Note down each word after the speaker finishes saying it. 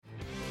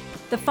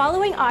The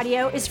following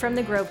audio is from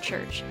the Grove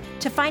Church.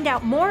 To find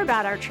out more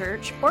about our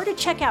church or to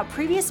check out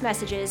previous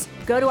messages,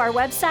 go to our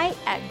website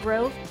at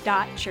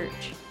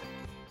grove.church.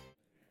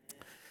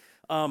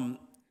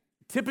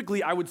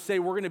 Typically, I would say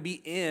we're going to be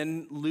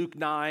in Luke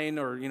 9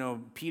 or,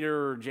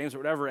 Peter or James or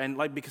whatever, and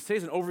because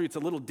today's an overview, it's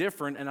a little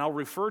different, and I'll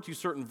refer to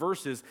certain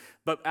verses,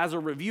 but as a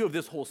review of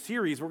this whole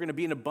series, we're going to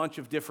be in a bunch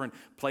of different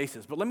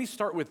places. But let me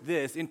start with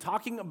this. In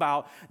talking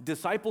about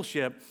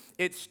discipleship,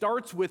 it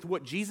starts with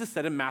what Jesus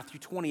said in Matthew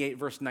 28,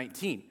 verse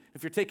 19.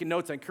 If you're taking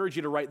notes, I encourage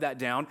you to write that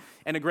down.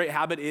 And a great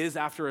habit is,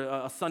 after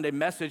a Sunday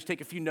message,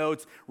 take a few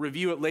notes,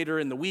 review it later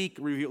in the week,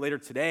 review it later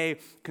today,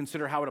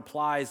 consider how it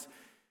applies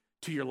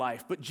to your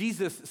life. But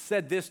Jesus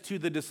said this to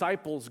the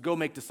disciples, go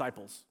make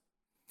disciples.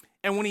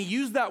 And when he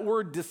used that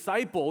word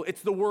disciple,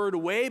 it's the word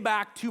way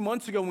back 2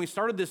 months ago when we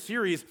started this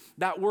series,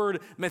 that word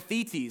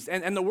mathetes.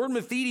 And the word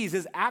mathetes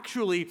is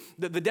actually,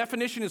 the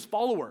definition is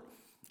follower.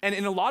 And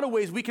in a lot of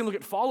ways, we can look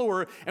at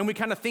follower and we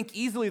kind of think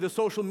easily the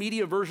social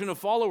media version of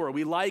follower.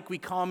 We like, we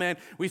comment,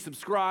 we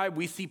subscribe,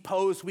 we see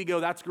posts, we go,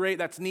 that's great,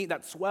 that's neat,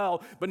 that's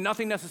swell, but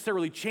nothing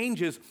necessarily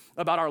changes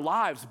about our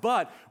lives.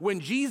 But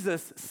when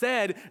Jesus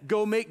said,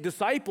 go make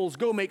disciples,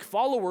 go make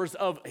followers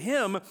of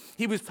him,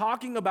 he was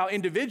talking about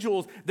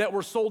individuals that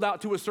were sold out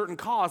to a certain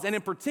cause. And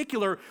in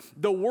particular,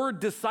 the word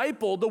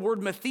disciple, the word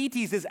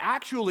mathetes, is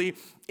actually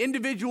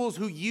individuals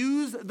who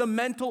use the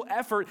mental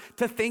effort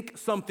to think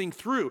something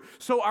through.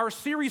 So our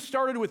series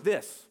started with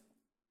this.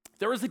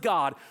 There is a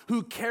God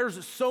who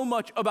cares so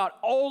much about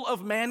all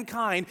of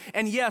mankind,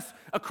 and yes,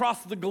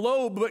 across the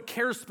globe, but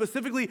cares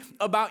specifically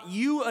about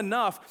you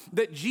enough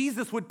that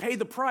Jesus would pay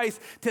the price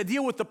to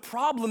deal with the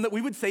problem that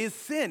we would say is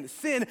sin.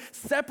 Sin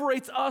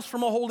separates us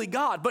from a holy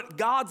God, but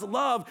God's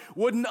love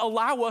wouldn't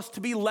allow us to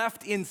be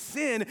left in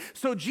sin,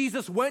 so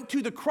Jesus went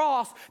to the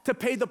cross to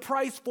pay the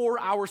price for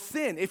our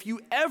sin. If you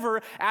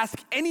ever ask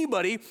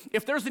anybody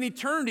if there's an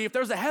eternity, if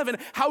there's a heaven,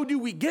 how do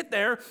we get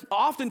there?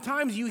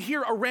 Oftentimes you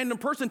hear a random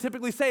person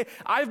typically say,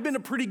 I've been a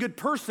pretty good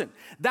person.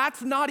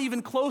 That's not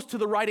even close to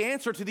the right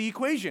answer to the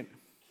equation.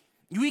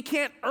 We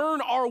can't earn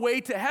our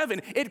way to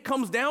heaven. It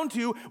comes down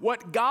to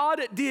what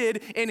God did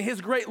in his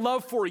great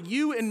love for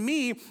you and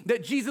me,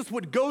 that Jesus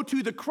would go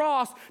to the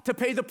cross to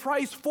pay the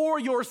price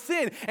for your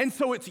sin. And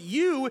so it's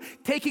you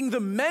taking the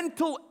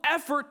mental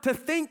effort to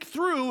think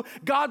through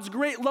God's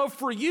great love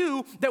for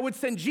you that would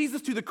send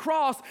Jesus to the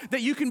cross,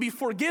 that you can be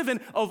forgiven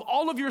of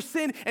all of your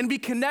sin and be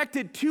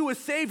connected to a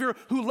Savior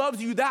who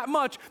loves you that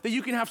much that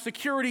you can have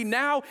security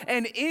now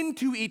and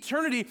into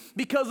eternity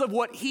because of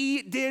what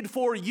he did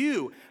for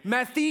you.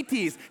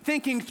 Mathetes.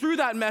 Thinking through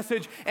that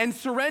message and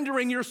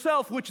surrendering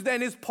yourself, which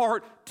then is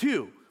part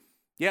 2.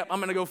 Yep, I'm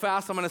going to go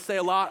fast. I'm going to say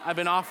a lot. I've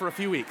been off for a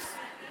few weeks.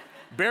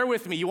 Bear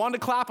with me. You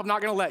wanted to clap? I'm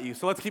not going to let you,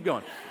 so let's keep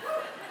going.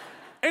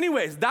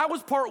 Anyways, that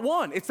was part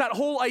 1. It's that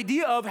whole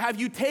idea of,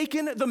 have you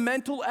taken the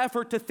mental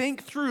effort to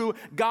think through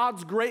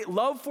God's great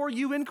love for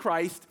you in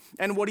Christ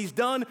and what he's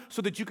done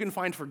so that you can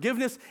find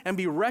forgiveness and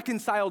be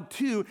reconciled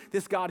to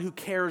this God who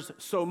cares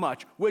so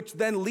much, which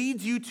then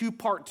leads you to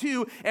part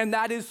 2, and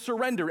that is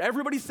surrender.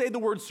 Everybody say the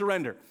word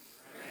surrender.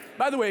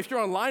 By the way, if you're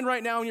online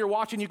right now and you're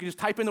watching, you can just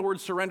type in the word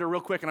surrender real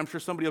quick, and I'm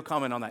sure somebody will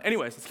comment on that.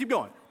 Anyways, let's keep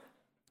going.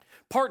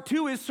 Part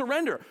 2 is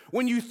surrender.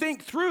 When you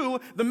think through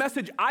the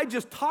message I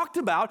just talked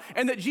about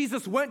and that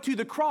Jesus went to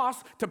the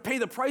cross to pay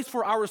the price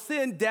for our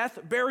sin, death,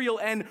 burial,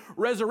 and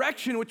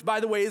resurrection, which,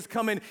 by the way, is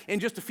coming in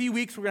just a few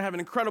weeks. We're going to have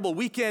an incredible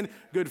weekend,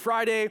 Good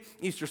Friday,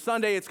 Easter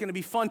Sunday. It's going to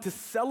be fun to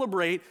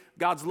celebrate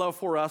God's love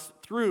for us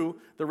through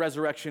the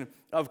resurrection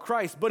of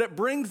Christ. But it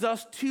brings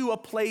us to a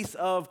place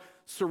of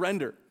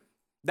surrender.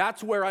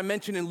 That's where I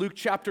mentioned in Luke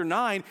chapter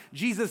 9,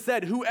 Jesus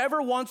said,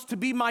 whoever wants to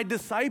be my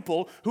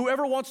disciple,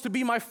 whoever wants to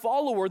be my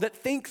follower that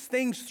thinks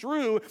things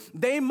through,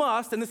 they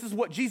must, and this is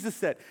what Jesus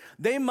said,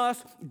 they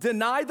must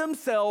deny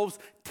themselves,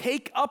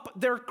 take up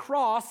their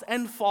cross,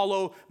 and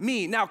follow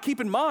me. Now, keep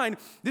in mind,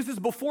 this is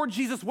before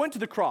Jesus went to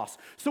the cross.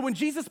 So when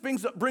Jesus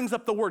brings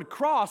up the word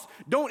cross,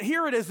 don't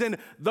hear it as in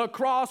the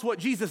cross, what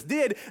Jesus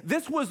did.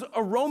 This was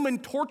a Roman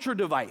torture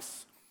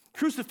device.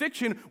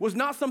 Crucifixion was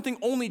not something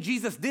only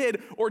Jesus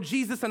did, or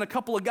Jesus and a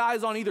couple of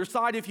guys on either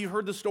side, if you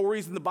heard the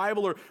stories in the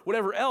Bible or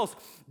whatever else.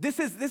 This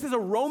is a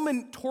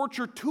Roman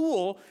torture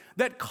tool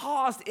that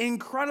caused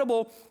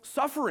incredible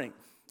suffering.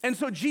 And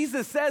so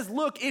Jesus says,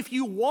 look, if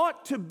you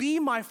want to be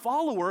my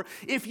follower,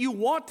 if you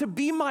want to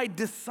be my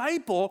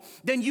disciple,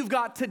 then you've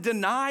got to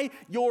deny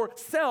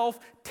yourself,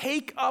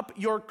 take up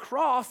your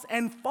cross,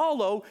 and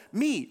follow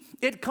me.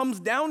 It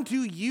comes down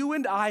to you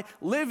and I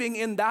living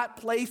in that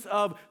place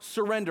of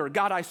surrender.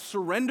 God, I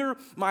surrender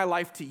my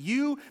life to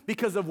you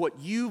because of what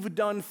you've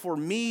done for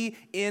me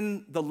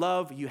in the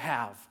love you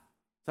have.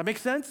 Does that make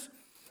sense?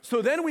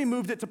 So then we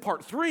moved it to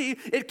part 3.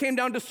 It came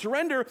down to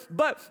surrender,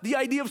 but the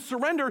idea of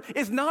surrender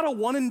is not a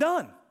one and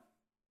done.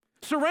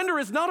 Surrender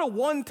is not a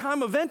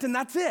one-time event and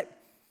that's it.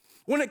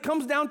 When it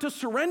comes down to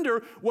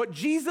surrender, what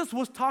Jesus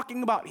was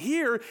talking about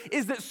here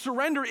is that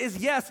surrender is,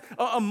 yes,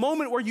 a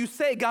moment where you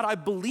say, God, I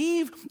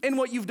believe in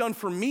what you've done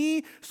for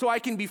me so I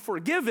can be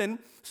forgiven.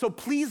 So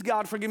please,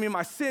 God, forgive me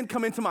my sin,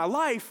 come into my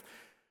life.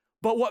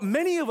 But what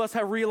many of us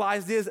have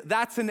realized is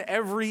that's an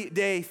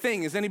everyday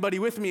thing. Is anybody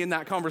with me in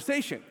that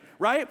conversation,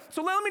 right?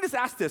 So let me just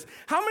ask this.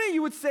 How many of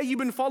you would say you've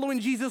been following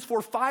Jesus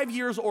for 5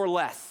 years or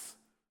less?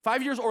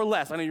 5 years or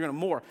less. I know you're going to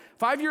more.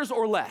 5 years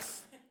or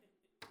less.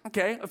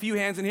 Okay, a few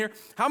hands in here.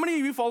 How many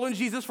of you following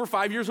Jesus for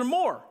 5 years or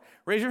more?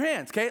 Raise your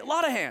hands, okay? A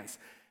lot of hands.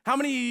 How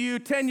many of you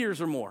 10 years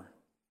or more?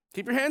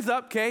 Keep your hands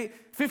up, okay?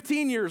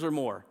 15 years or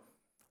more.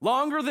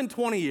 Longer than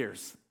 20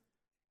 years.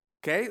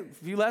 Okay,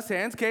 a few less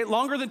hands, okay?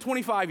 Longer than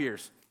 25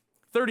 years.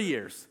 30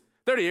 years.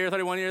 30 years,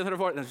 31 years,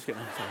 34. No, just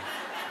kidding.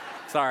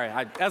 Sorry,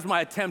 that's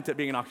my attempt at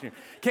being an auctioneer.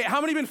 Okay,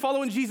 how many have been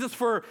following Jesus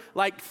for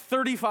like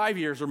 35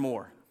 years or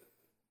more?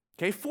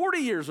 Okay, 40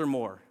 years or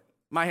more.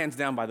 My hand's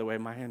down, by the way.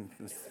 My hand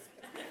is,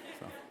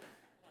 so.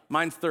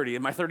 Mine's 30.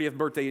 And my 30th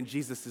birthday in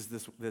Jesus is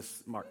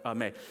this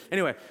May.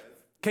 Anyway,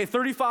 okay,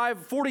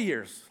 35, 40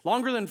 years.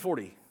 Longer than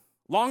 40.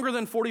 Longer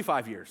than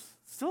 45 years.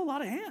 Still a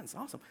lot of hands.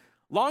 Awesome.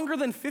 Longer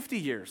than 50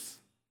 years.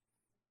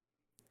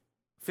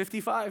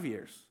 55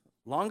 years.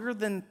 Longer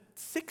than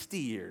 60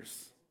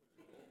 years.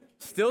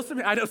 Still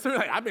some, I know some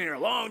like, I've been here a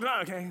long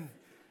time, okay?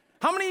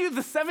 How many of you,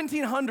 the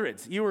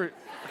 1700s, you were,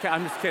 okay,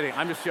 I'm just kidding.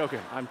 I'm just joking.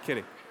 I'm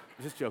kidding.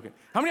 I'm just joking.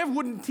 How many have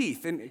wooden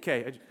teeth? And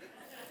okay,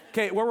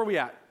 where were we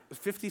at?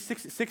 50,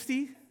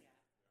 60,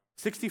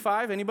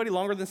 65? Anybody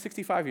longer than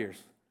 65 years?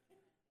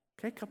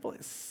 Okay, couple,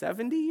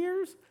 70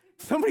 years?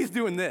 Somebody's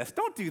doing this.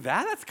 Don't do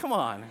that. Come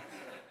on.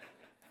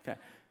 Okay.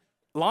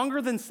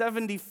 Longer than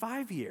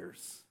 75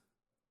 years.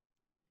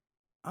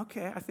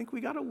 Okay, I think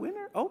we got a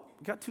winner. Oh,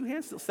 we got two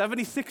hands still.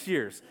 76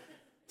 years.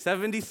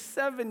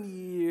 77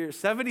 years.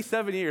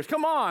 77 years.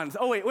 Come on.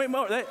 Oh, wait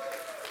more.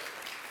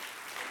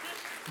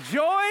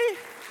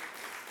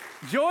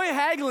 Joy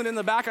Hagelin in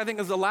the back, I think,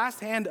 is the last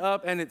hand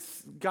up, and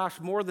it's, gosh,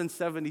 more than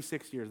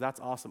 76 years. That's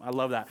awesome. I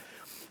love that.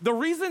 The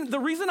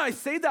reason I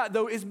say that,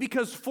 though, is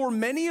because for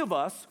many of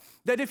us,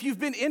 that if you've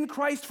been in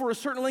Christ for a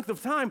certain length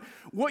of time,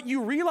 what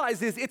you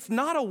realize is it's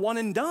not a one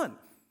and done.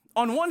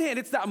 On one hand,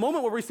 it's that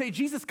moment where we say,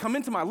 Jesus, come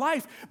into my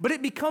life, but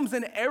it becomes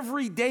an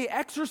everyday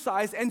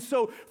exercise. And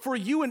so for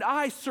you and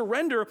I,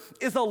 surrender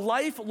is a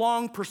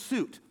lifelong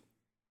pursuit.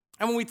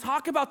 And when we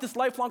talk about this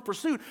lifelong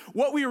pursuit,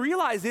 what we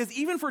realize is,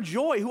 even for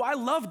Joy, who I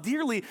love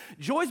dearly,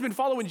 Joy's been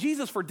following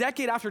Jesus for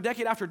decade after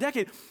decade after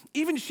decade.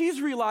 Even she's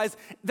realized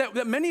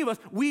that many of us,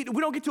 we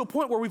don't get to a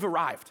point where we've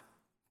arrived.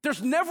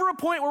 There's never a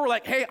point where we're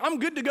like, hey, I'm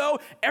good to go.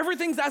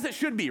 Everything's as it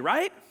should be,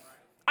 right?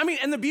 I mean,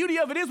 and the beauty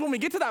of it is when we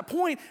get to that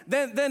point,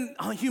 then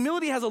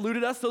humility has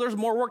eluded us, so there's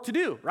more work to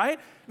do, right?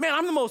 Man,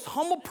 I'm the most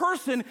humble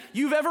person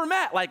you've ever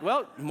met. Like,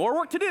 well, more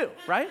work to do,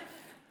 right?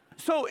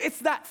 So it's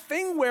that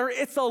thing where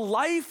it's a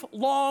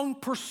lifelong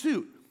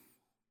pursuit.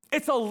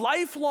 It's a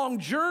lifelong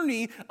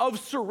journey of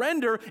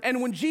surrender.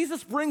 And when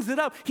Jesus brings it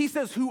up, he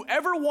says,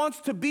 whoever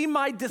wants to be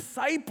my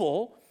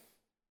disciple,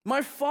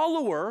 my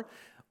follower,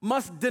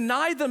 must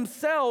deny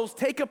themselves,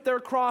 take up their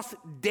cross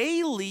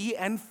daily,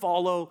 and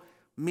follow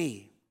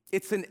me.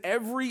 It's an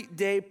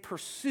everyday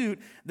pursuit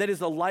that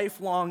is a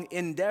lifelong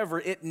endeavor.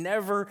 It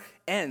never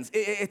ends.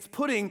 It's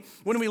putting,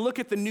 when we look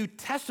at the New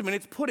Testament,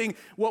 it's putting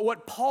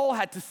what Paul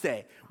had to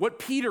say, what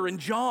Peter and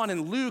John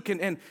and Luke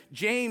and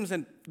James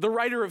and the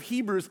writer of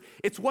Hebrews,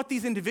 it's what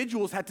these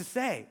individuals had to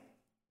say.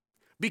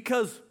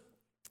 Because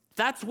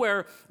that's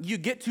where you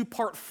get to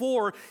part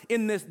 4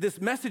 in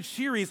this message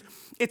series.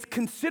 It's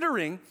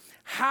considering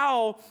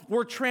how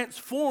we're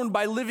transformed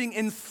by living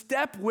in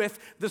step with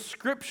the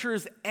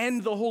scriptures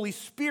and the Holy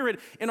Spirit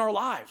in our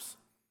lives.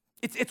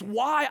 It's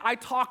why I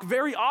talk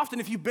very often,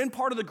 if you've been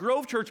part of the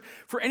Grove Church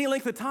for any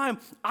length of time,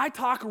 I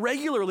talk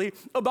regularly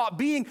about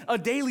being a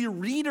daily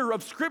reader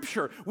of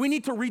Scripture. We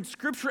need to read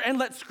Scripture and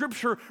let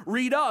Scripture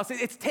read us.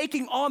 It's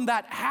taking on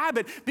that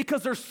habit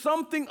because there's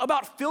something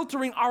about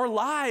filtering our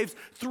lives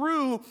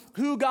through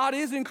who God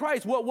is in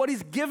Christ, what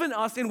He's given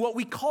us in what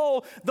we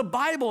call the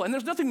Bible. And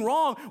there's nothing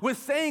wrong with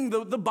saying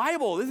the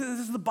Bible. This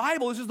is the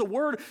Bible. This is the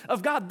Word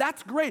of God.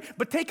 That's great.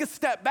 But take a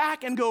step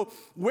back and go,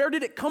 where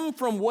did it come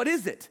from? What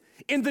is it?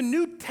 In the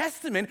New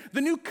Testament,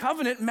 the New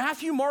Covenant,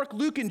 Matthew, Mark,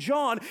 Luke, and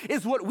John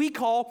is what we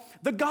call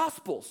the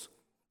Gospels.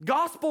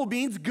 Gospel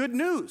means good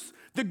news.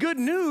 The good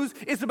news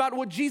is about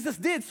what Jesus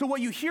did. So what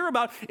you hear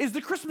about is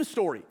the Christmas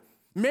story.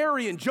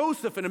 Mary and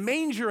Joseph and a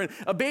manger and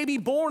a baby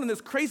born and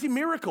this crazy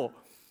miracle.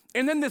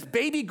 And then this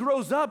baby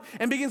grows up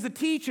and begins to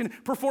teach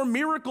and perform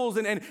miracles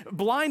and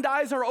blind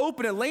eyes are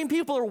open and lame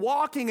people are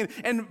walking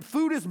and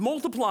food is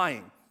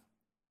multiplying.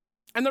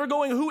 And they're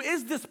going, who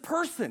is this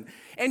person?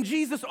 And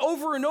Jesus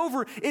over and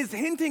over is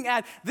hinting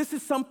at this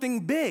is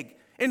something big.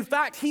 In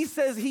fact, he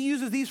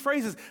uses these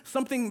phrases,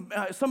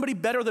 somebody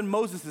better than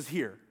Moses is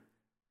here.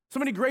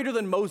 Somebody greater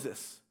than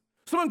Moses.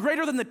 Someone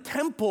greater than the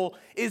temple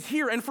is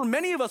here. And for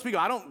many of us, we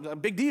go, a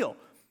big deal.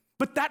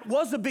 But that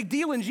was a big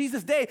deal in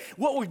Jesus' day.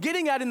 What we're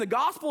getting at in the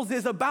Gospels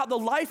is about the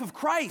life of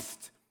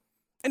Christ.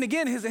 And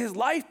again, his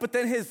life, but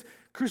then his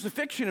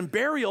crucifixion and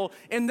burial,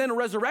 and then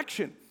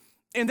resurrection.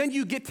 And then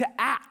you get to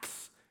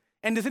Acts.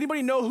 And does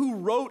anybody know who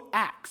wrote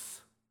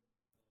Acts?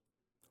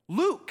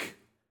 Luke.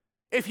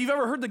 If you've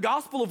ever heard the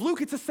Gospel of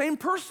Luke, it's the same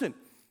person.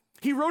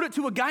 He wrote it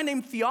to a guy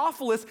named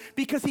Theophilus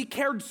because he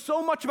cared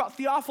so much about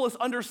Theophilus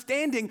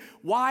understanding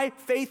why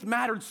faith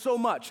mattered so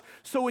much.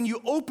 So when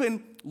you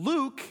open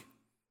Luke,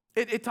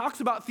 it talks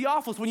about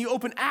Theophilus. When you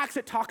open Acts,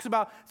 it talks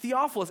about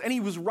Theophilus. And he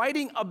was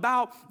writing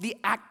about the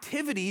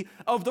activity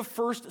of the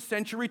first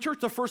century church,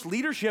 the first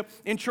leadership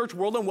in church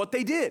world and what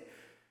they did.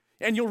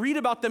 And you'll read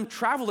about them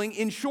traveling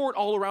in short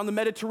all around the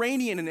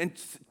Mediterranean and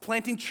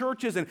planting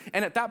churches. And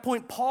at that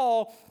point,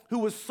 Paul, who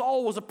was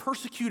Saul, was a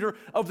persecutor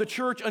of the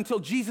church until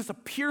Jesus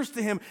appears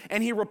to him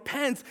and he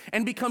repents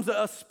and becomes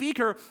a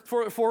speaker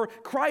for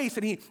Christ.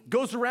 And he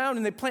goes around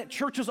and they plant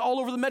churches all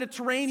over the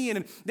Mediterranean.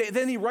 And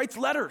then he writes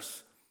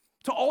letters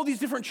to all these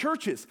different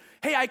churches.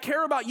 Hey, I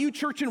care about you,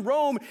 church in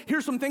Rome.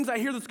 Here's some things I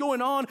hear that's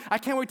going on. I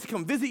can't wait to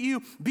come visit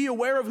you. Be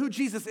aware of who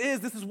Jesus is.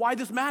 This is why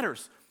this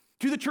matters.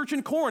 To the church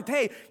in Corinth,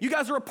 hey, you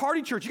guys are a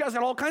party church. You guys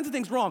got all kinds of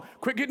things wrong.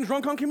 Quit getting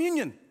drunk on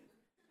communion.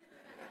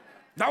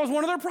 That was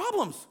one of their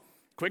problems.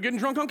 Quit getting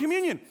drunk on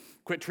communion.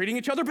 Quit treating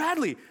each other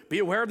badly. Be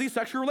aware of these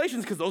sexual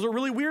relations because those are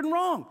really weird and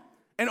wrong.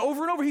 And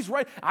over, he's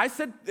right. I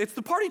said it's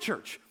the party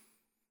church.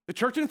 The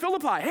church in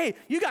Philippi. Hey,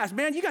 you guys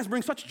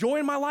bring such joy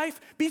in my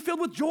life. Be filled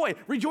with joy.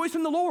 Rejoice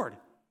in the Lord.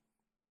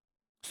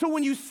 So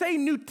when you say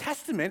New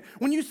Testament,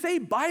 when you say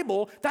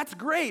Bible, that's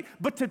great.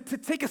 But to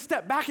take a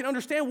step back and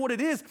understand what it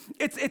is,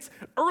 it's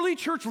early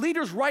church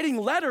leaders writing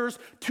letters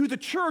to the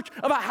church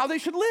about how they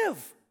should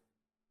live.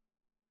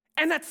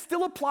 And that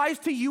still applies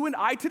to you and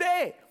I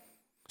today.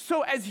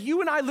 So as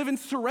you and I live in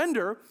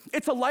surrender,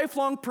 it's a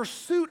lifelong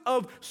pursuit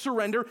of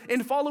surrender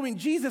in following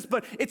Jesus,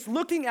 but it's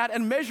looking at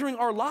and measuring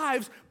our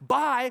lives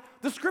by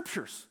the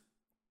scriptures.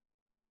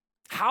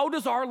 How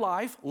does our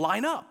life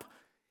line up?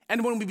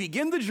 And when we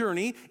begin the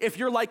journey, if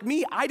you're like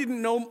me, I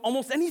didn't know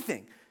almost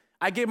anything.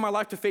 I gave my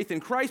life to faith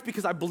in Christ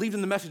because I believed in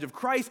the message of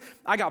Christ.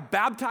 I got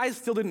baptized,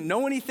 still didn't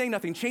know anything.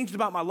 Nothing changed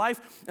about my life.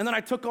 And then I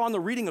took on the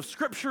reading of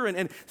Scripture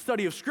and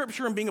study of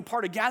Scripture and being a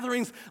part of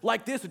gatherings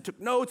like this and took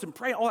notes and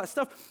praying, all that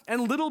stuff.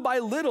 And little by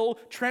little,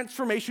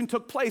 transformation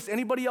took place.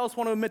 Anybody else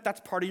want to admit that's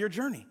part of your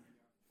journey?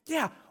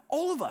 Yeah,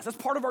 all of us. That's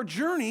part of our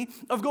journey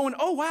of going,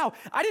 oh, wow,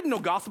 I didn't know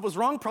gossip was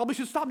wrong. Probably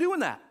should stop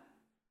doing that.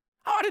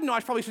 Oh, I didn't know I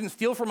probably shouldn't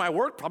steal for my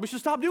work. Probably should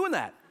stop doing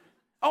that.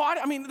 Oh,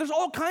 I mean, there's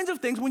all kinds of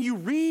things. When you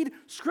read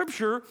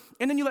Scripture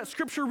and then you let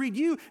Scripture read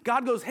you,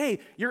 God goes, hey,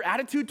 your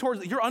attitude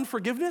towards your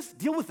unforgiveness,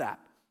 deal with that.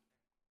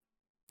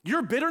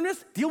 Your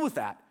bitterness, deal with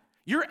that.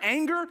 Your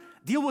anger,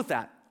 deal with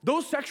that.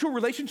 Those sexual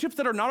relationships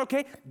that are not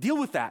okay, deal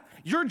with that.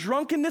 Your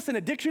drunkenness and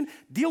addiction,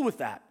 deal with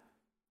that.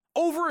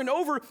 Over and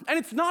over, and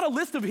it's not a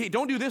list of, hey,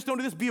 don't do this,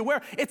 be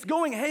aware. It's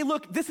going, hey,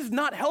 look, this is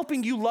not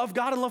helping you love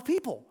God and love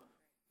people.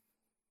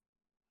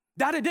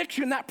 That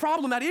addiction, that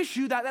problem, that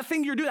issue, that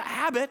thing you're doing, that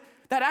habit,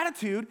 that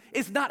attitude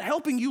is not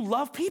helping you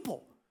love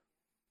people.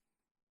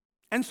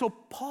 And so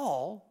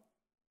Paul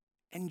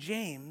and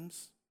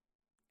James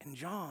and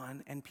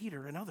John and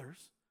Peter and others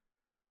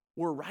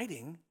were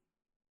writing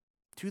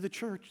to the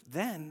church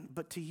then,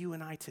 but to you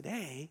and I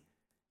today,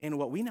 in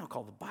what we now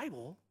call the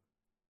Bible,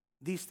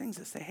 these things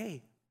that say,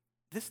 hey,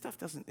 this stuff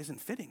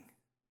isn't fitting.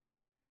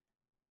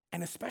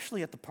 And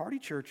especially at the party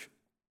church,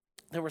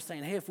 they were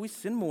saying, hey, if we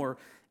sin more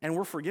and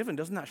we're forgiven,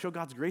 doesn't that show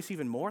God's grace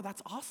even more?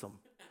 That's awesome.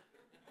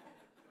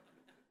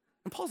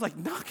 And Paul's like,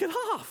 knock it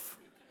off.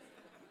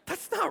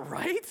 That's not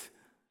right.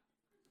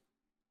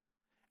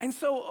 And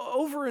so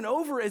over and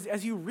over,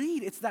 as you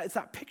read, it's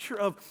that picture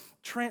of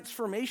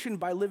transformation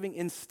by living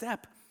in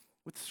step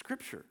with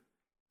Scripture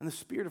and the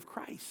Spirit of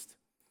Christ.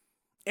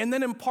 And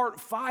then in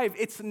part 5,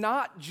 it's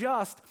not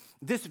just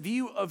this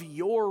view of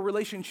your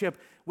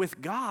relationship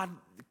with God.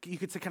 You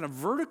could say kind of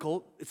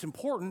vertical. It's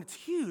important. It's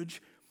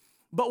huge.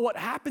 But what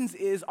happens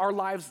is our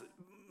lives,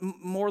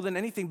 more than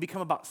anything,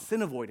 become about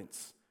sin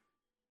avoidance.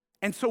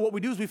 And so what we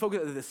do is we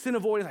focus on the sin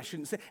avoidance. I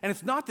shouldn't say, and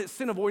it's not that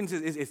sin avoidance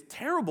is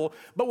terrible,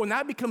 but when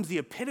that becomes the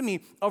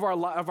epitome of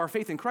our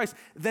faith in Christ,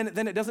 then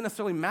it doesn't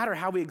necessarily matter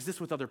how we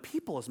exist with other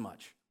people as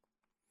much.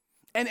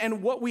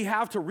 And what we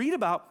have to read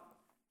about,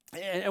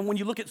 and when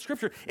you look at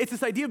Scripture, it's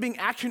this idea of being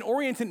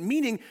action-oriented,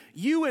 meaning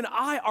you and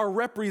I are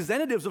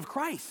representatives of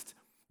Christ.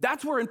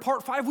 That's where in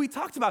part 5 we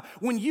talked about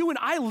when you and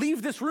I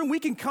leave this room, we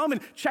can come and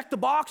check the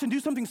box and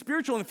do something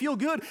spiritual and feel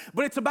good.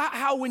 But it's about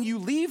how when you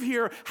leave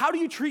here, how do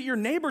you treat your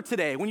neighbor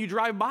today when you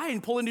drive by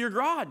and pull into your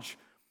garage?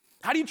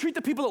 How do you treat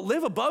the people that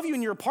live above you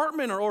in your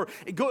apartment or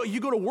you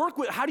go to work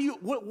with?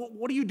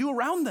 What do you do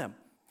around them?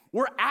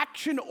 We're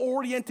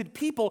action-oriented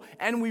people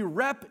and we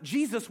rep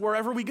Jesus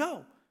wherever we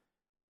go.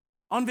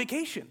 On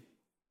vacation.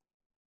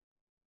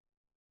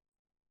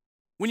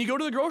 When you go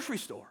to the grocery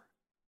store.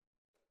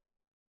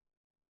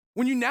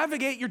 When you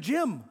navigate your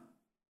gym,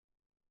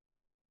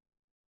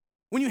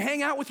 when you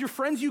hang out with your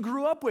friends you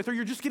grew up with or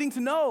you're just getting to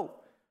know.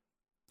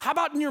 How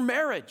about in your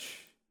marriage?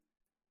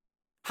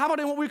 How about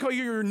in what we call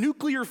your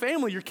nuclear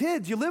family, your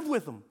kids, you live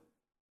with them?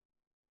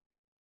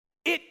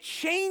 It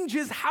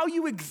changes how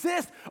you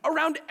exist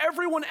around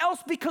everyone else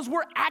because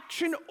we're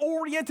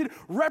action-oriented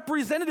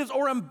representatives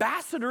or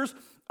ambassadors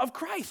of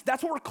Christ.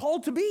 That's what we're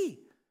called to be.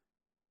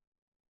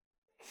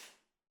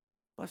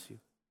 Bless you.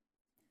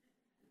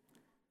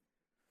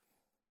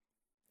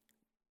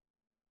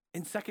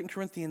 In 2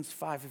 Corinthians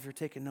 5, if you're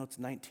taking notes,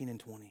 19 and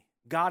 20,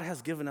 God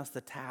has given us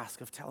the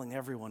task of telling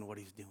everyone what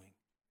he's doing.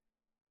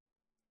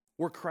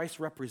 We're Christ's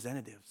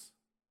representatives.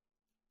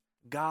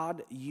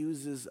 God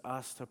uses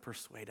us to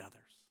persuade others.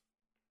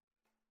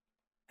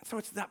 And so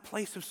it's that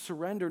place of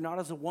surrender, not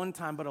as a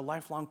one-time, but a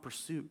lifelong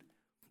pursuit.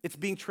 It's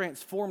being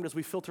transformed as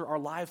we filter our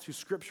lives through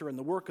Scripture and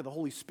the work of the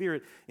Holy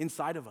Spirit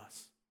inside of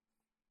us.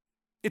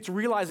 It's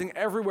realizing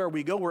everywhere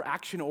we go, we're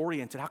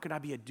action-oriented. How can I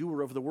be a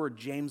doer of the word?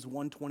 James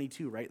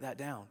 1:22, write that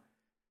down.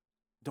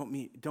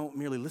 Don't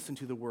merely listen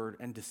to the word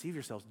and deceive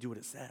yourselves. Do what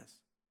it says.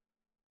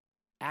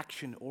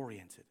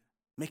 Action-oriented,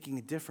 making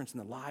a difference in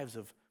the lives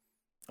of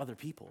other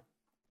people,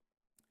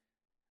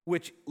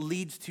 which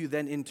leads to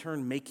then in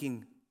turn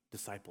making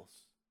disciples.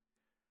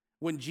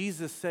 When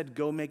Jesus said,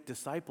 go make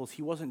disciples,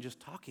 he wasn't just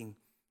talking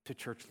to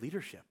church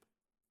leadership.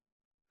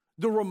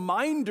 The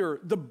reminder,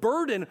 the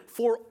burden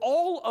for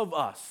all of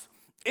us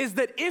is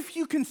that if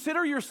you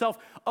consider yourself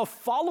a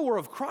follower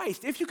of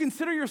Christ, if you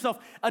consider yourself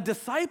a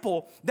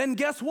disciple, then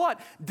guess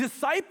what?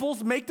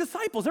 Disciples make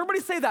disciples.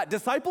 Everybody say that.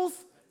 Disciples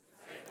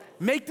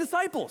make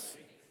disciples.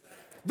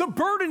 The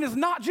burden is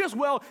not just,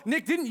 well,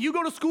 Nick, didn't you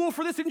go to school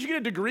for this? Didn't you get a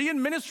degree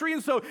in ministry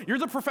and so you're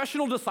the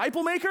professional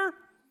disciple maker?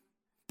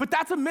 But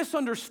that's a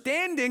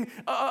misunderstanding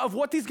of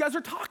what these guys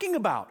are talking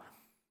about.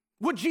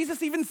 What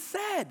Jesus even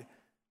said.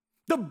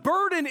 The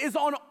burden is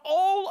on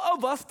all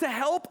of us to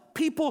help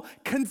people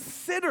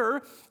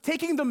consider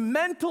taking the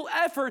mental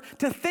effort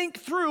to think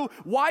through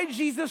why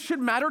Jesus should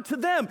matter to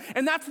them.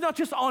 And that's not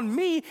just on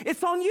me,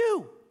 it's on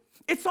you.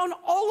 It's on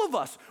all of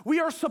us. We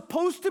are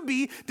supposed to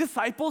be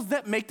disciples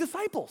that make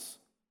disciples.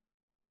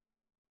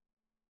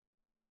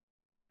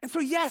 And so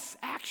yes,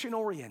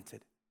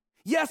 action-oriented.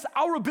 Yes,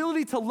 our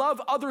ability to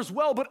love others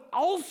well, but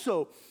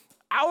also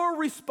our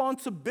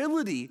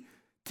responsibility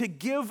to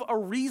give a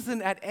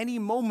reason at any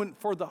moment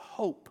for the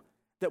hope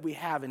that we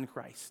have in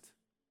Christ.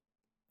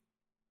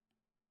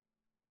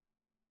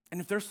 And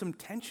if there's some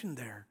tension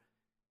there,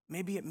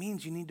 maybe it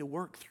means you need to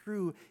work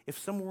through, if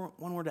someone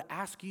were to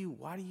ask you,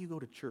 why do you go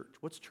to church?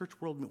 What's church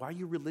world mean? Why are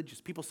you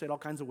religious? People say it all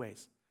kinds of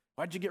ways.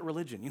 Why'd you get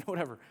religion?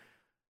 Whatever.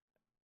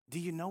 Do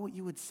you know what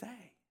you would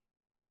say?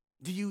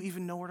 Do you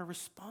even know where to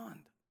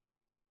respond?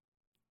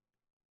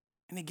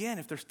 And again,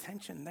 if there's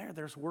tension there,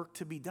 there's work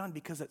to be done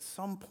because at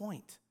some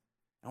point,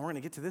 and we're going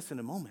to get to this in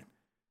a moment,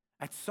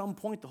 at some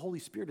point the Holy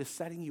Spirit is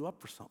setting you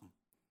up for something.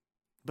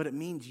 But it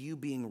means you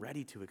being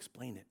ready to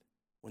explain it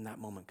when that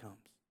moment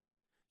comes.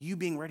 You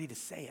being ready to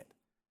say it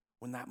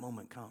when that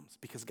moment comes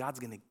because God's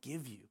going to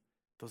give you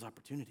those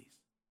opportunities.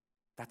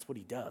 That's what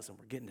he does, and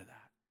we're getting to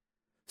that.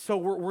 So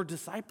we're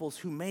disciples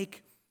who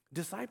make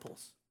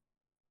disciples.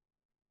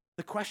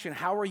 The question,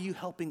 how are you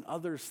helping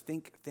others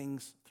think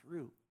things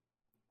through?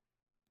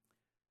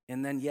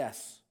 And then,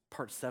 yes,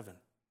 part 7,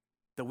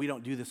 that we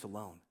don't do this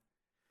alone.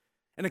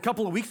 And a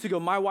couple of weeks ago,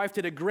 my wife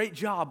did a great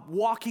job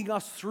walking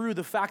us through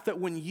the fact that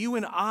when you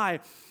and I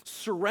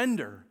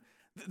surrender,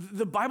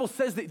 the Bible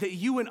says that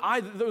you and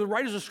I, the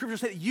writers of Scripture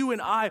say that you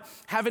and I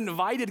have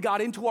invited God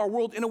into our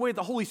world in a way that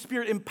the Holy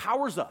Spirit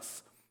empowers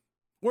us.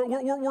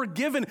 We're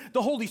given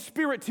the Holy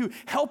Spirit to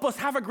help us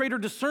have a greater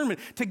discernment,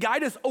 to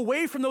guide us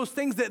away from those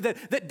things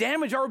that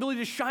damage our ability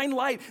to shine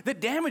light,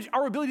 that damage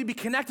our ability to be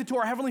connected to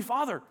our Heavenly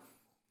Father.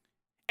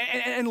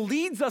 And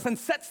leads us and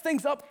sets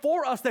things up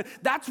for us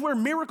that's where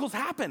miracles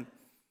happen.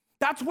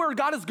 That's where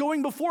God is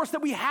going before us,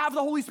 that we have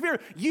the Holy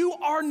Spirit. You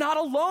are not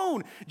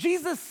alone.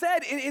 Jesus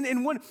said,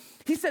 when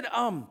he said,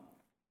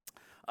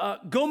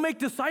 go make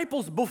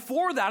disciples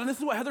before that, and this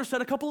is what Heather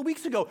said a couple of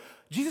weeks ago.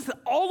 Jesus said,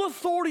 all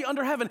authority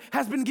under heaven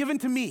has been given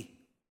to me.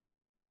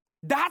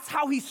 That's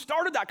how he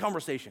started that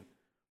conversation.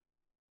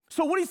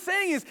 So what he's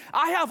saying is,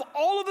 I have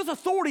all of this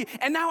authority,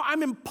 and now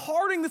I'm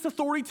imparting this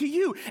authority to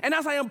you. And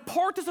as I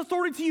impart this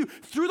authority to you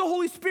through the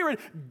Holy Spirit,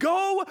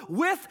 go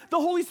with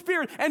the Holy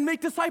Spirit and make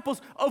disciples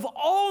of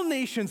all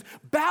nations,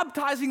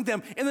 baptizing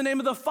them in the name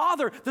of the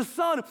Father, the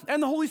Son,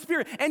 and the Holy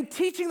Spirit, and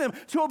teaching them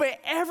to obey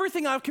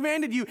everything I've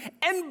commanded you.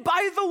 And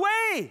by the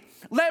way,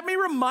 let me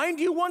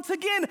remind you once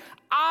again,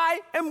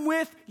 I am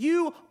with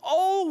you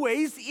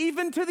always,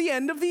 even to the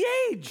end of the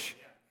age.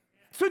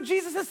 So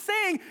Jesus is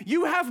saying,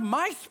 you have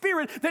my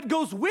Spirit that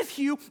goes with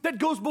you, that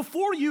goes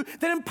before you,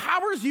 that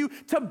empowers you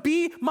to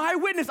be my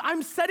witness.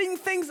 I'm setting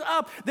things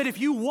up that if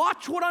you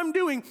watch what I'm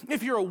doing,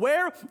 if you're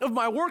aware of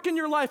my work in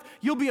your life,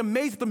 you'll be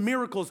amazed at the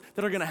miracles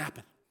that are going to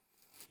happen.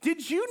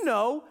 Did you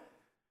know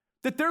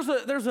that there's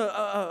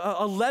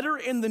a letter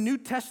in the New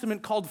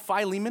Testament called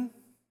Philemon?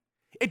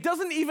 It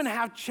doesn't even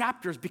have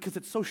chapters because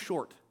it's so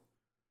short.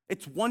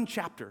 It's one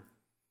chapter.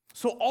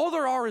 So all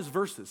there are is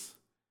verses.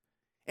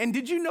 And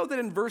did you know that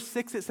in verse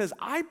 6 it says,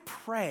 I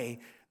pray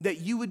that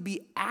you would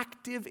be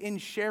active in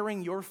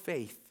sharing your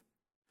faith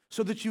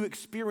so that you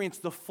experience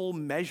the full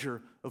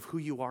measure of who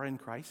you are in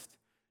Christ?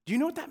 Do you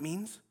know what that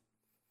means?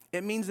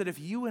 It means that if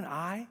you and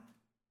I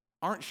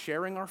aren't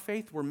sharing our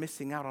faith, we're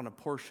missing out on a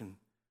portion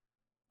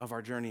of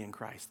our journey in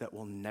Christ that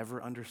we'll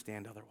never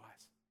understand otherwise.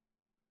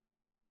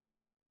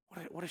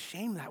 What a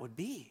shame that would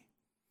be.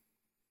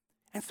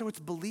 And so it's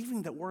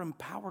believing that we're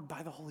empowered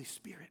by the Holy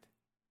Spirit.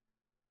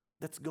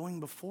 that's going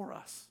before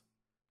us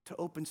to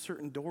open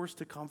certain doors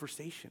to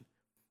conversation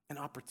and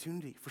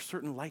opportunity for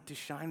certain light to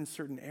shine in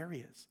certain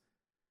areas.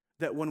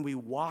 That when we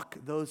walk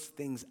those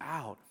things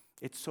out,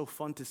 it's so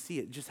fun to see.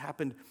 It just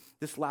happened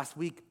this last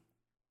week.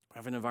 I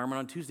have an environment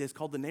on Tuesdays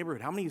called The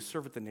Neighborhood. How many of you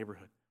serve at The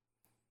Neighborhood?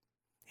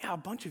 Yeah, a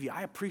bunch of you.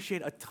 I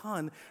appreciate a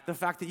ton the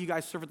fact that you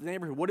guys serve at The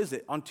Neighborhood. What is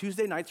it? On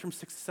Tuesday nights from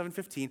 6 to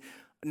 7:15,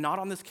 not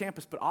on this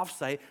campus, but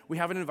offsite, we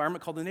have an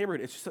environment called The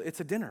Neighborhood. It's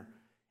a dinner.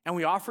 And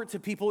we offer it to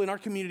people in our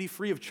community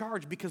free of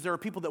charge because there are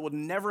people that would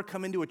never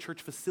come into a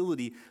church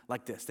facility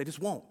like this. They just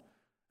won't.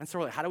 And so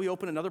we're like, how do we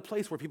open another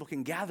place where people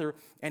can gather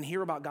and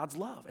hear about God's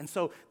love? And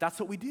so that's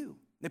what we do.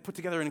 They put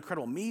together an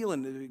incredible meal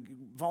and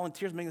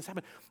volunteers making this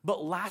happen.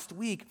 But last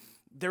week,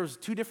 there was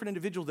 2 different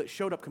individuals that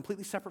showed up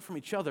completely separate from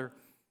each other,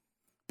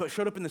 but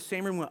showed up in the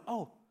same room and went,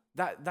 oh,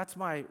 that's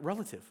my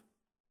relative.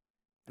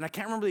 And I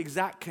can't remember the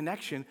exact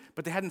connection,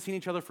 but they hadn't seen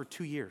each other for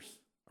 2 years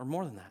or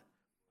more than that.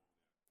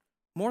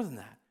 More than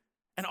that.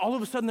 And all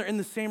of a sudden, they're in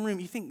the same room.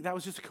 You think that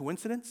was just a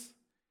coincidence?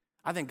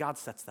 I think God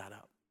sets that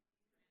up.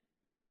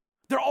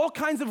 There are all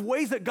kinds of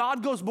ways that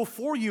God goes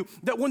before you,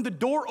 that when the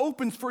door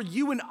opens for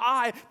you and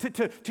I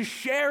to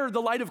share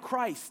the light of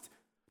Christ,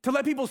 to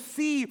let people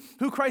see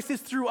who Christ is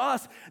through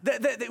us,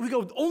 that we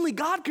go, only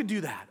God could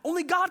do that.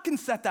 Only God can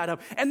set that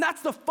up. And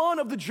that's the fun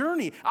of the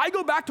journey. I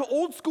go back to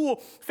old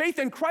school faith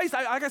in Christ.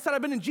 Like I said,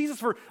 I've been in Jesus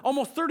for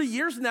almost 30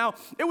 years now.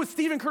 It was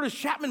Stephen Curtis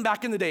Chapman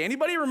back in the day.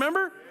 Anybody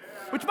remember?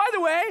 Yeah. Which, by the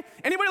way,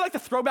 anybody like the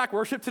throwback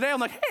worship today? I'm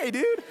like, hey,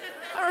 dude,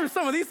 I remember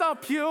some of these songs,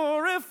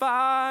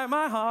 Purify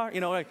My Heart.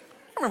 Like,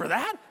 I remember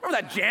that.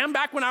 Remember that jam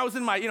back when I was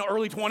in my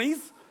early 20s?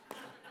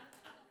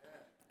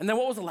 And then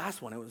what was the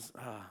last one? It was,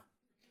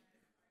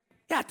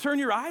 Turn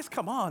Your Eyes.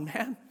 Come on,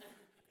 man.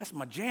 That's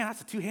my jam.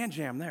 That's a 2-hand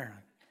jam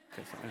there.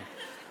 Okay, so anyway.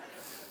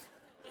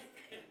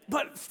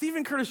 But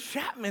Stephen Curtis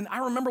Chapman, I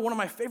remember one of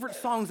my favorite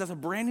songs as a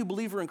brand new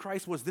believer in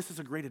Christ was This Is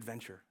a Great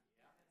Adventure.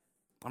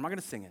 I'm not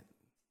going to sing it.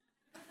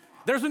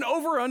 There's an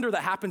over-under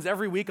that happens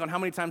every week on how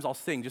many times I'll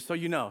sing, just so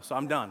you know. So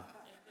I'm done.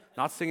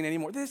 Not singing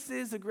anymore. This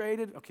is a great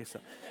okay, so,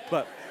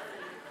 but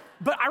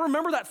I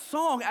remember that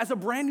song as a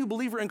brand new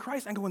believer in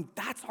Christ and going,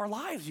 that's our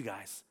lives, you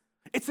guys.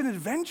 It's an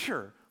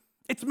adventure.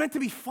 It's meant to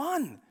be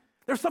fun.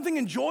 There's something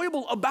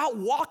enjoyable about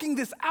walking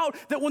this out,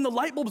 that when the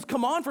light bulbs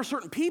come on for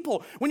certain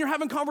people, when you're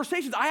having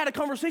conversations. I had a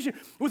conversation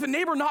with a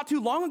neighbor not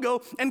too long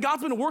ago, and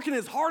God's been working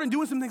his heart and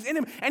doing some things in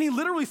him, and he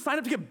literally signed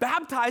up to get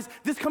baptized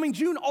this coming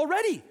June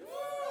already.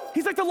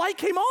 He's like, the light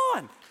came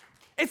on.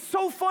 It's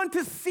so fun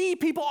to see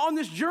people on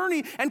this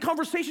journey and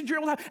conversations you're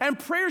able to have and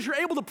prayers you're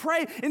able to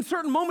pray in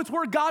certain moments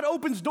where God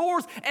opens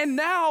doors. And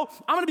now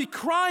I'm going to be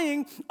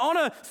crying on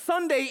a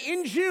Sunday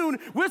in June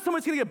with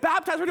someone who's going to get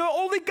baptized. We're going,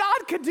 only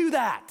God could do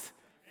that.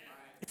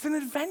 It's an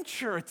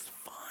adventure. It's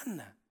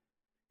fun.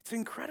 It's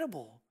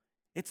incredible.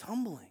 It's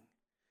humbling.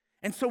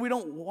 And so we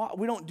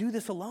don't do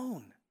this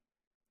alone.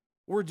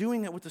 We're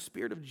doing it with the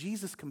Spirit of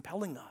Jesus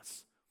compelling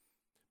us.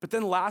 But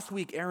then last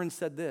week, Aaron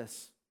said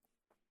this.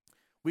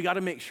 We got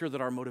to make sure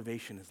that our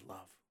motivation is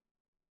love.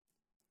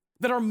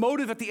 That our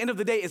motive at the end of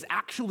the day is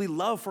actually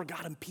love for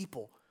God and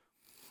people.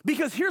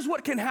 Because here's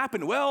what can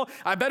happen. Well,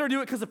 I better do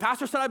it because the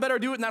pastor said I better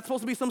do it, and that's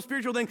supposed to be some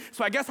spiritual thing,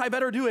 so I guess I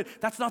better do it.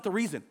 That's not the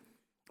reason.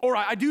 Or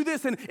I do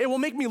this, and it will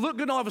make me look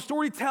good, and I'll have a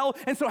story to tell,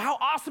 and so how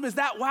awesome is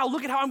that? Wow,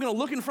 look at how I'm going to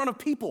look in front of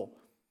people.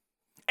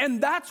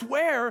 And that's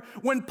where,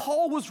 when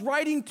Paul was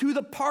writing to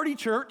the party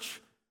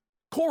church,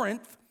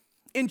 Corinth,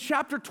 in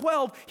chapter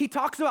 12, he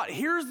talks about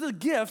here's the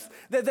gifts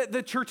that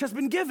the church has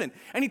been given.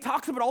 And he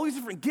talks about all these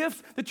different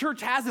gifts the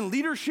church has in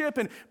leadership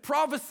and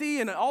prophecy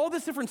and all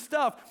this different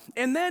stuff.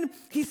 And then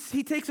he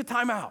takes a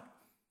time out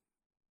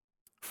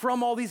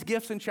from all these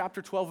gifts in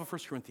chapter 12 of 1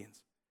 Corinthians.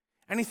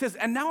 And he says,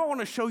 and now I want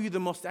to show you the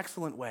most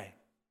excellent way.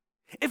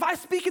 If I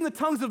speak in the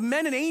tongues of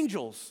men and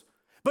angels,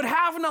 but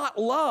have not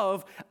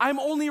love, I'm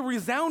only a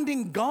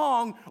resounding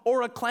gong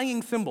or a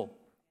clanging cymbal.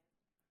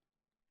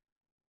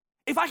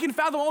 If I can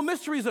fathom all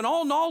mysteries and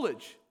all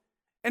knowledge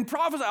and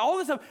prophesy, all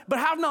this stuff, but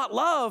have not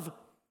love,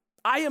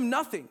 I am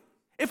nothing.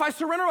 If I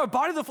surrender my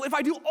body to the flesh, if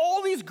I do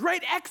all these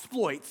great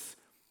exploits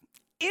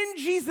in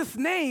Jesus'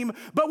 name,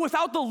 but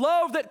without the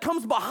love that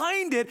comes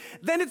behind it,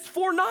 then it's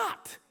for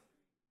naught.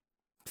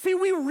 See,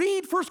 we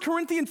read 1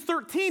 Corinthians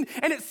 13,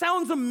 and it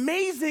sounds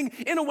amazing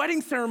in a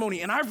wedding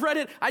ceremony. And I've read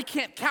it, I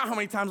can't count how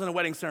many times in a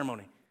wedding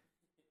ceremony.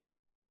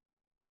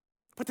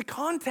 But the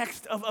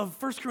context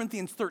of 1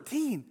 Corinthians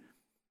 13,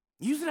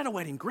 use it at a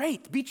wedding,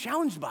 great, be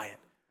challenged by it.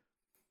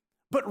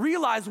 But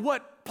realize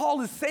what Paul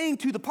is saying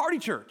to the party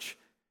church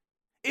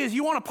is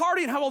you want to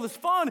party and have all this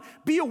fun,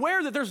 be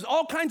aware that there's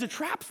all kinds of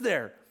traps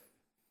there.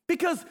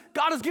 Because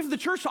God has gifted the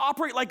church to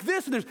operate like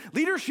this, and there's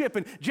leadership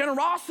and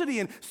generosity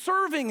and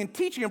serving and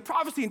teaching and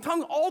prophecy and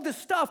tongue, all this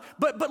stuff.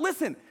 But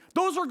listen,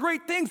 those are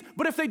great things,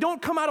 but if they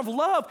don't come out of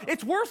love,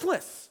 it's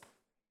worthless.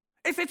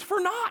 It's for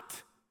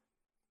naught.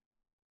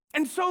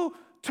 And so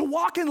to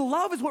walk in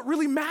love is what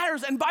really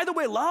matters. And by the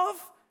way, love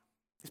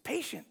is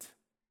patient.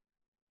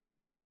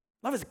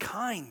 Love is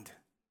kind.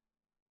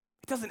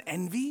 It doesn't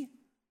envy.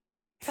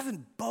 It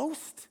doesn't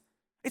boast.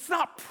 It's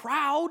not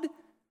proud.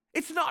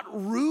 It's not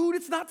rude.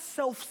 It's not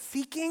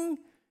self-seeking.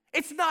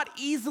 It's not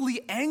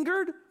easily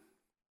angered.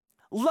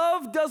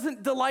 Love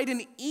doesn't delight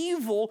in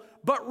evil,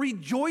 but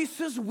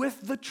rejoices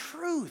with the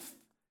truth.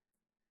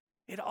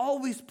 It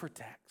always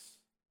protects,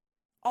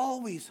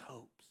 always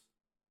hopes,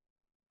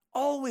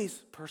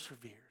 always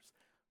perseveres.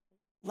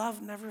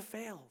 Love never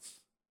fails.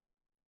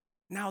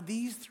 Now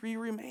these three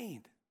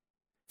remain: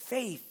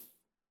 faith,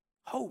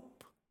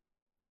 hope,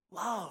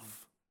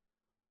 love.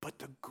 But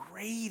the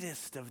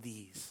greatest of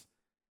these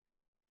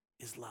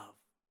is love.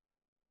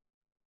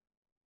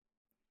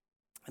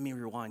 Let me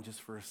rewind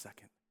just for a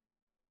second.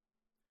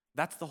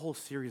 That's the whole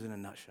series in a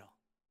nutshell.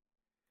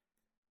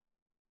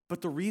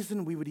 But the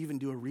reason we would even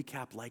do a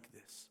recap like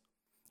this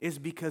is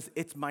because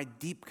it's my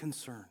deep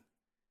concern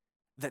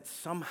that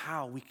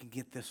somehow we can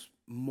get this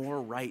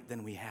more right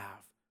than we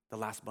have the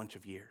last bunch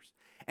of years.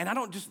 And I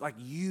don't just like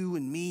you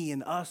and me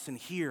and us and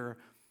here,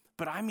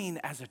 but I mean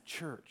as a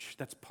church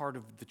that's part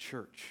of the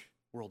church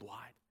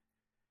worldwide.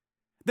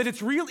 That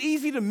it's real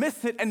easy to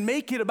miss it and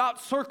make it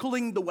about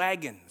circling the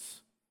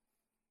wagons.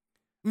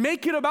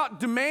 Make it about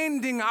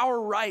demanding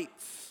our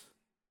rights.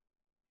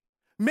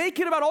 Make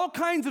it about all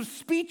kinds of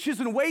speeches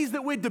and ways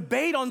that we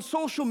debate on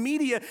social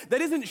media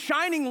that isn't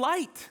shining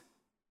light.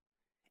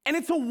 And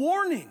it's a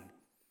warning.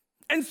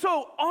 And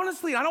so,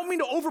 honestly, I don't mean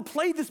to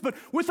overplay this, but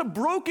with a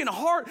broken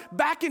heart,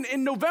 back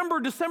in November,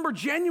 December,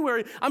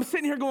 January, I'm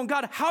sitting here going,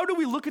 God, how do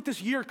we look at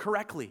this year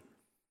correctly?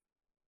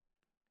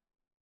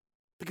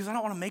 Because I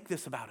don't want to make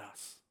this about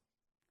us.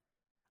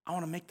 I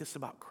want to make this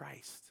about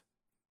Christ.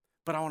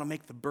 But I want to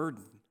make the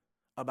burden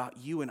about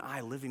you and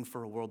I living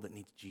for a world that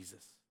needs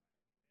Jesus.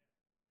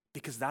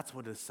 Because that's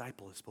what a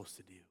disciple is supposed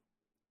to do.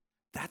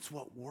 That's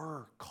what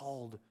we're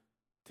called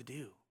to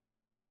do.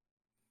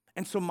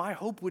 And so my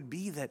hope would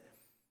be that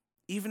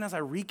even as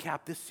I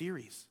recap this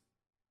series,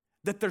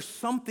 that there's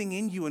something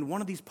in you in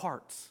one of these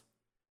parts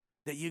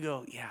that you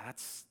go, yeah,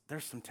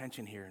 there's some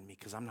tension here in me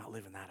because I'm not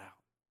living that out.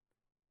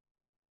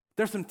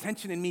 There's some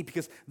tension in me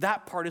because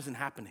that part isn't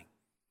happening.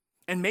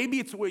 And maybe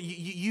it's where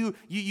you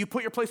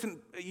put yourself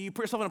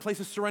in a place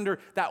of surrender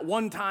that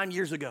one time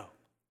years ago.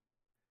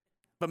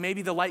 But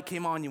maybe the light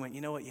came on, you went, you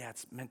know what, yeah,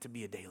 it's meant to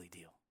be a daily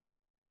deal.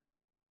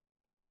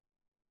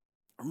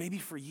 Or maybe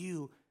for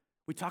you,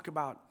 we talk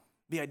about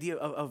the idea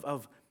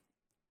of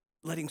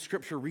letting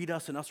Scripture read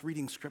us and us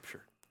reading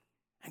Scripture.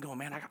 And going,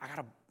 man, I got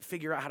to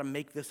figure out how to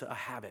make this a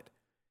habit.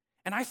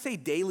 And I say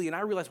daily, and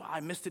I realize, well, I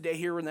missed a day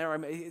here and there.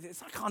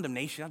 It's not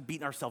condemnation. I'm not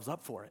beating ourselves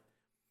up for it.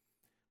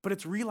 But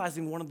it's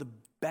realizing one of the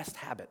best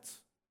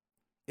habits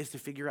is to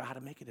figure out how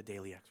to make it a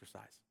daily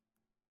exercise.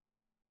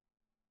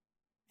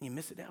 And you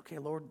miss it, okay,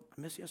 Lord,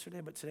 I missed yesterday,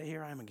 but today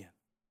here I am again.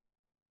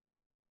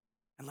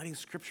 And letting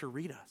Scripture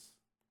read us.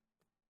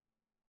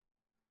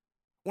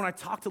 When I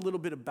talked a little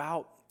bit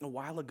about a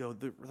while ago,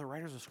 the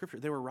writers of Scripture,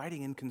 they were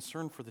writing in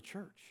concern for the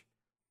church.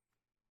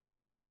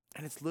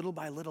 And it's little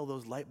by little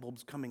those light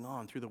bulbs coming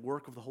on through the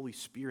work of the Holy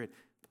Spirit,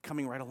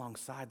 coming right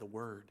alongside the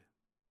Word.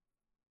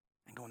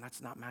 And going,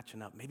 that's not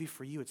matching up. Maybe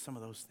for you, it's some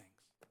of those things.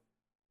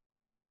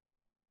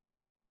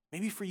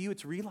 Maybe for you,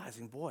 it's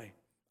realizing, boy,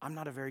 I'm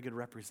not a very good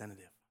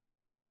representative.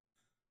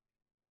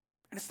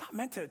 And it's not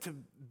meant to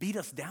beat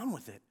us down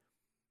with it,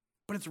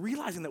 but it's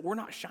realizing that we're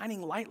not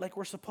shining light like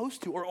we're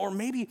supposed to. Or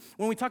maybe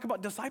when we talk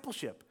about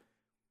discipleship,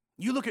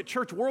 you look at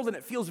church world and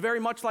it feels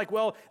very much like,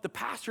 well, the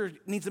pastor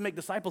needs to make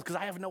disciples because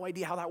I have no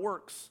idea how that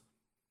works.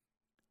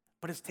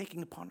 But it's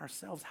taking upon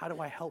ourselves, how do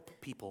I help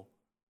people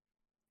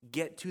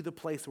get to the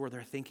place where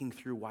they're thinking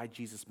through why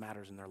Jesus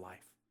matters in their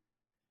life?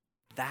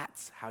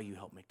 That's how you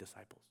help make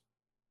disciples.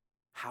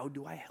 How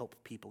do I help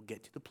people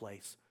get to the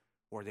place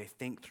where they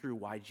think through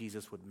why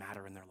Jesus would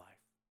matter in their life?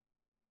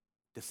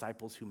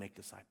 Disciples who make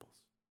disciples.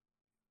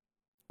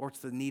 Or it's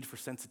the need for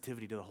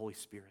sensitivity to the Holy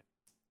Spirit.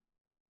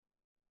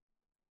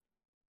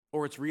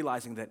 Or it's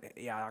realizing that,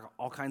 yeah,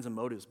 all kinds of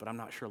motives, but I'm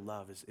not sure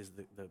love is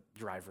the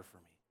driver for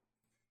me.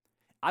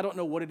 I don't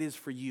know what it is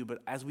for you, but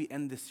as we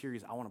end this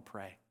series, I want to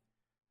pray.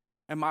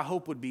 And my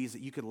hope would be is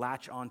that you could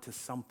latch on to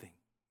something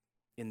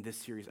in this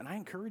series. And I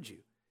encourage you,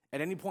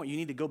 at any point, you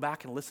need to go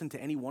back and listen to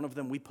any one of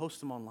them. We post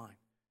them online.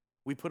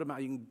 We put them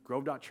out. You can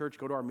grove.church,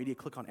 go to our media,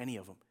 click on any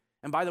of them.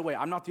 And by the way,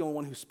 I'm not the only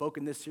one who spoke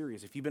in this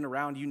series. If you've been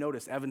around, you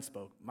notice Evan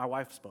spoke, my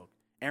wife spoke,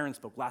 Aaron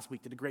spoke last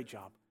week, did a great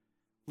job.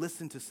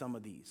 Listen to some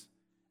of these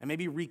and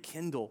maybe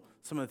rekindle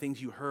some of the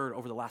things you heard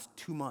over the last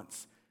 2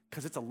 months,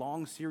 because it's a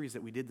long series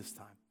that we did this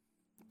time.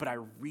 But I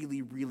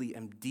really, really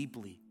am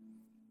deeply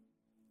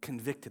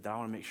convicted that I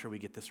want to make sure we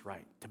get this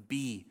right, to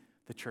be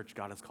the church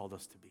God has called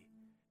us to be.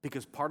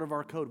 Because part of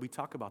our code, we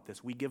talk about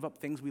this, we give up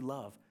things we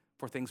love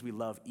for things we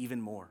love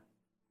even more.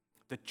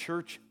 The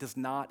church does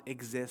not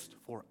exist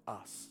for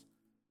us.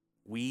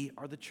 We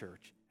are the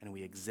church, and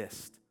we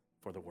exist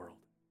for the world.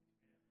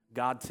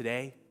 God,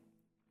 today,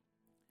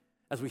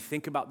 as we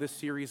think about this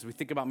series, we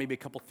think about maybe a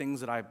couple things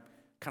that I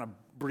kind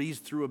of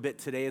breezed through a bit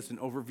today as an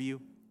overview.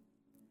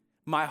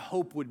 My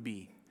hope would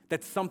be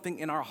that something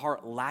in our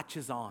heart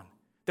latches on,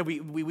 that we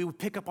would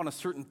pick up on a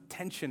certain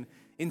tension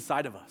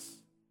inside of us.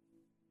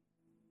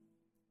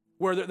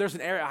 where there's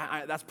an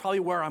area, that's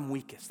probably where I'm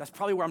weakest. That's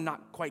probably where I'm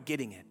not quite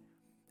getting it.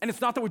 And it's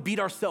not that we beat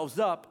ourselves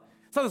up.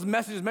 It's not this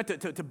message is meant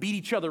to beat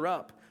each other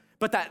up.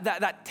 But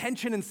that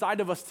tension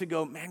inside of us to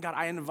go, man, God,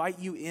 I invite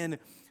you in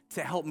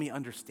to help me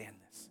understand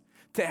this,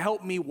 to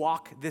help me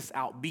walk this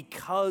out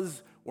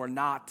because we're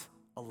not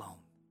alone.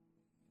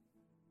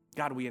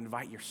 God, we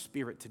invite your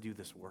Spirit to do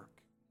this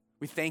work.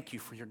 We thank you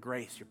for your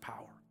grace, your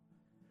power.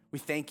 We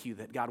thank you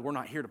that, God, we're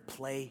not here to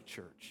play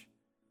church,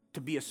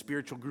 to be a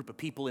spiritual group of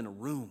people in a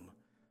room.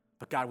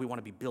 But God, we want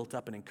to be built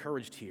up and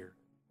encouraged here,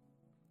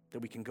 that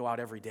we can go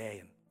out every day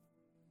and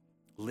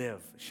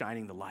live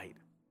shining the light,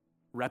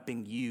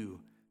 repping you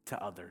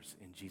to others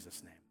in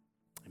Jesus' name.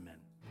 Amen.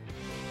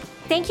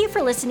 Thank you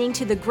for listening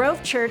to the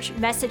Grove Church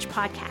Message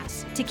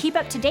Podcast. To keep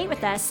up to date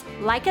with us,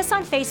 like us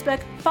on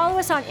Facebook, follow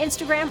us on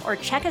Instagram, or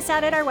check us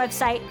out at our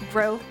website,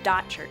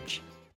 grove.church.